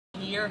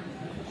here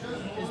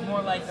is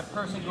more like the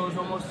person goes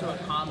almost to a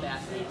combat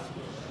base.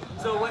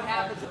 So what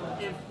happens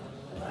if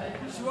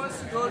she wants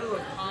to go to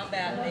a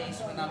combat base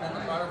when I'm in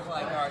the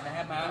butterfly guard and I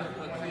have my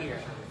underhook here?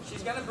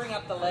 She's going to bring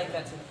up the leg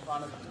that's in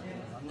front of her,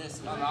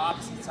 on the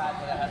opposite side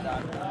that I have the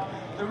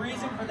underhook. The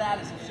reason for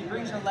that is if she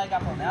brings her leg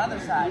up on the other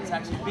side, it's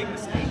actually a big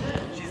mistake.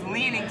 She's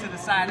leaning to the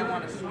side I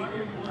want to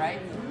sweep,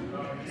 right?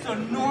 So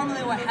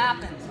normally what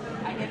happens,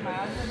 I get my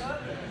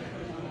underhook,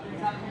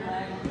 brings up the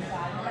leg on the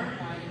side that I'm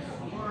trying to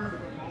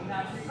sweep.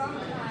 Now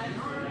sometimes they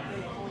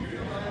pull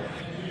through,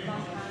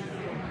 sometimes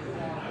they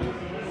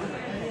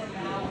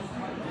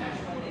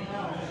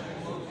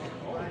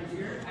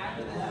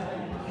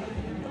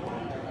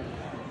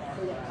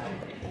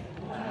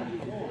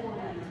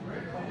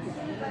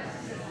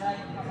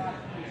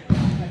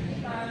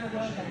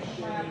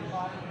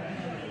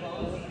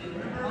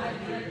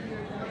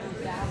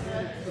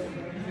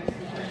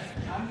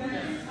I'm going to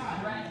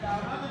stretch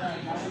out the leg.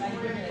 Now when I do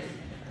this,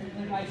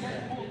 if I just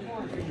pull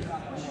towards you, it's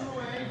not going to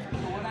work. So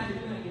what I'm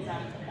doing is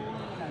I'm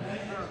pulling in a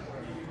circle.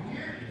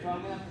 So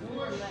I'm going to pull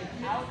the leg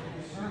out and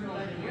circle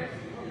it here,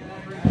 and then I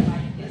bring it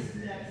like this.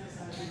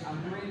 I'm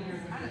bringing her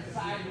kind of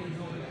sideways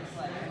over this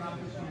leg.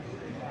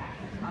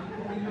 I'm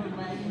pulling the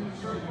leg in a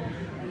circle,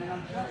 and then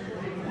I'm just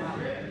bringing it out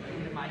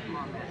into my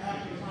combat.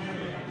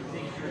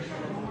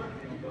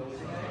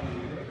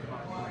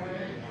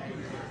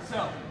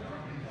 So,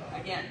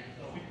 again,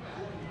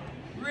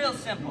 real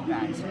simple,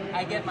 guys.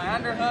 I get my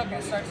underhook,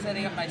 I start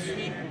setting up my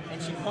sweep,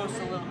 and she posts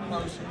a little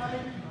closer.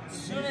 As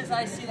soon as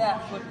I see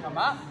that foot come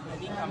up, the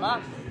knee come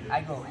up,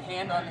 I go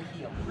hand on the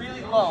heel,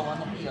 really low on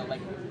the heel,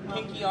 like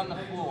pinky on the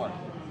floor.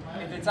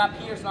 If it's up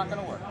here, it's not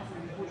going to work.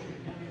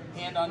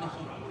 Hand on the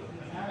heel.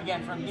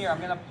 Again, from here, I'm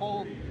going to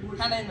pull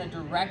kind of in the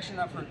direction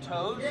of her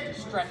toes to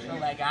stretch her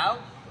leg out,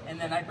 and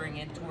then I bring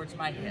it towards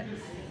my hip.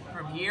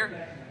 From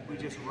here, we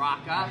just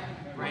rock up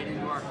right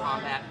into our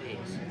combat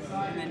base.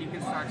 And then you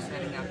can start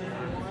setting up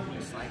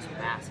your slice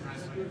passes,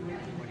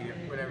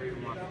 whatever you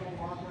want.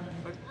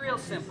 But real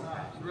simple,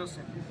 guys, real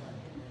simple.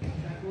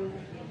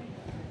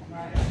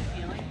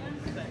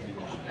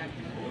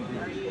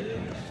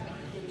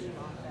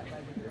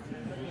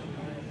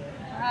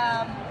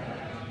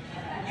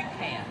 You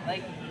can.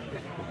 Like,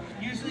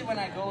 usually when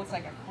I go, it's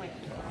like a quick,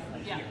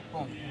 like here,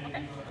 boom.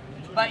 Okay.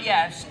 But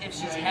yeah, if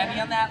she's heavy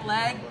on that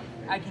leg,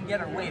 I can get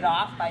her weight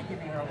off by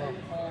giving her a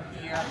little pull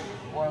here,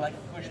 or like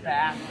a push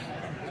back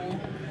and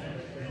pull.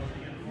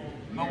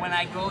 But when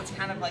I go, it's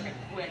kind of like a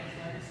quick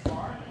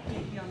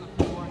pinky on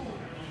the floor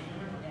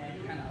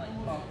and kind of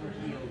like bump her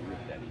heel.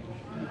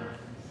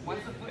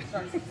 Once the foot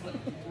starts to slip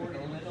forward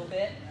a little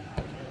bit,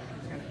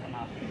 it's going to come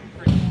out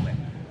pretty quick.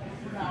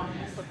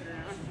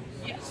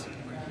 Yes.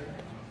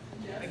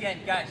 Again,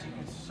 guys, you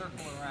can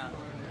circle around.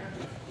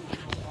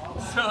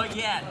 So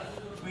again,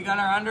 we got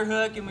our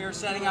underhook and we were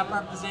setting up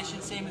our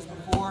position same as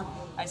before.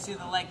 I see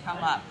the leg come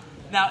up.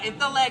 Now, if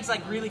the leg's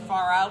like really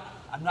far out,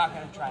 I'm not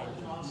going to try and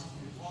do this.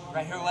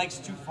 Right, her leg's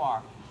too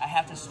far. I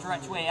have to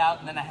stretch way out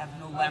and then I have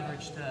no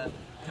leverage to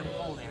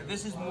pull there.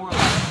 This is more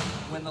like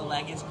when the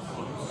leg is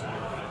close.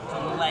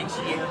 So the leg's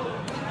here,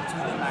 it's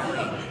within my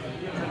range.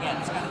 So again,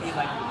 it's going to be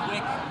like a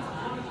quick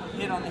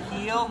hit on the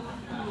heel,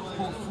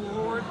 pull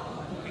forward.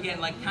 Again,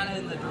 like kind of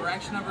in the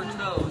direction of her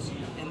toes,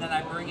 and then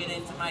I bring it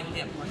into my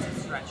hip once it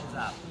stretches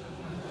up.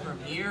 From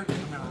here,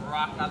 I'm going to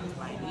rock up to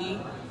my knee,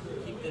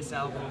 keep this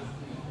elbow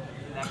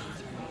connected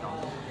to my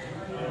elbow.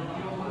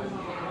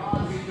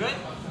 Good?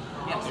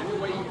 Yes. Is there any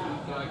way you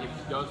can, like, if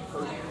she does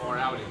push far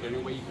out, is there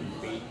any way you can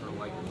bait her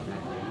like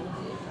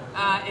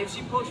that? If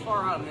she pulls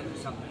far out, I'm going to do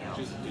something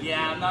else.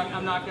 Yeah,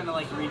 I'm not going to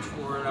like reach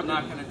forward. I'm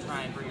not going to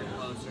try and bring her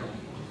closer.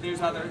 There's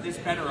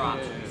better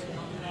options.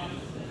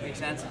 Make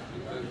sense?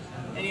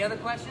 Any other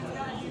questions,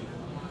 guys?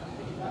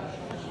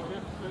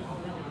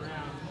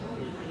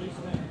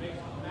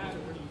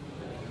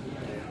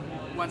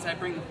 Once I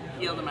bring the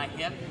heel to my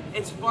hip,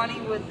 it's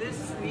funny with this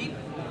sweep,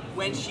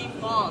 when she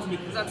falls,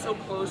 because I'm so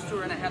close to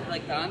her and I have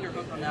like the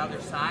underhook on the other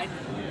side,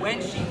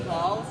 when she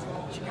falls,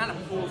 she kind of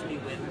pulls me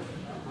with her.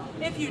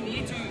 If you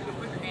need to, you can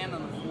put your hand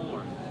on the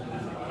floor.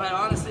 But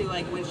honestly,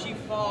 like when she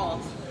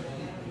falls,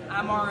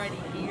 I'm already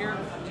here,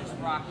 just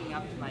rocking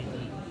up to my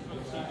knee.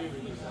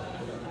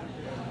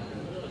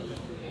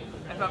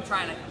 If I'm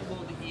trying to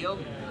pull the heel,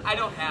 I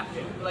don't have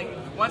to. Like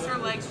once her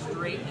leg's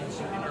straight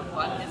and her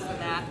butt hits the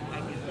mat, I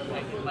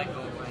can let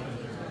go of my knee.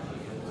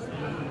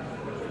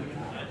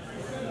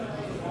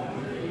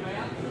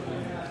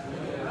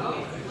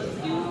 Let's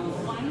do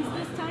ones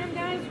this time,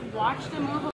 guys. Watch them move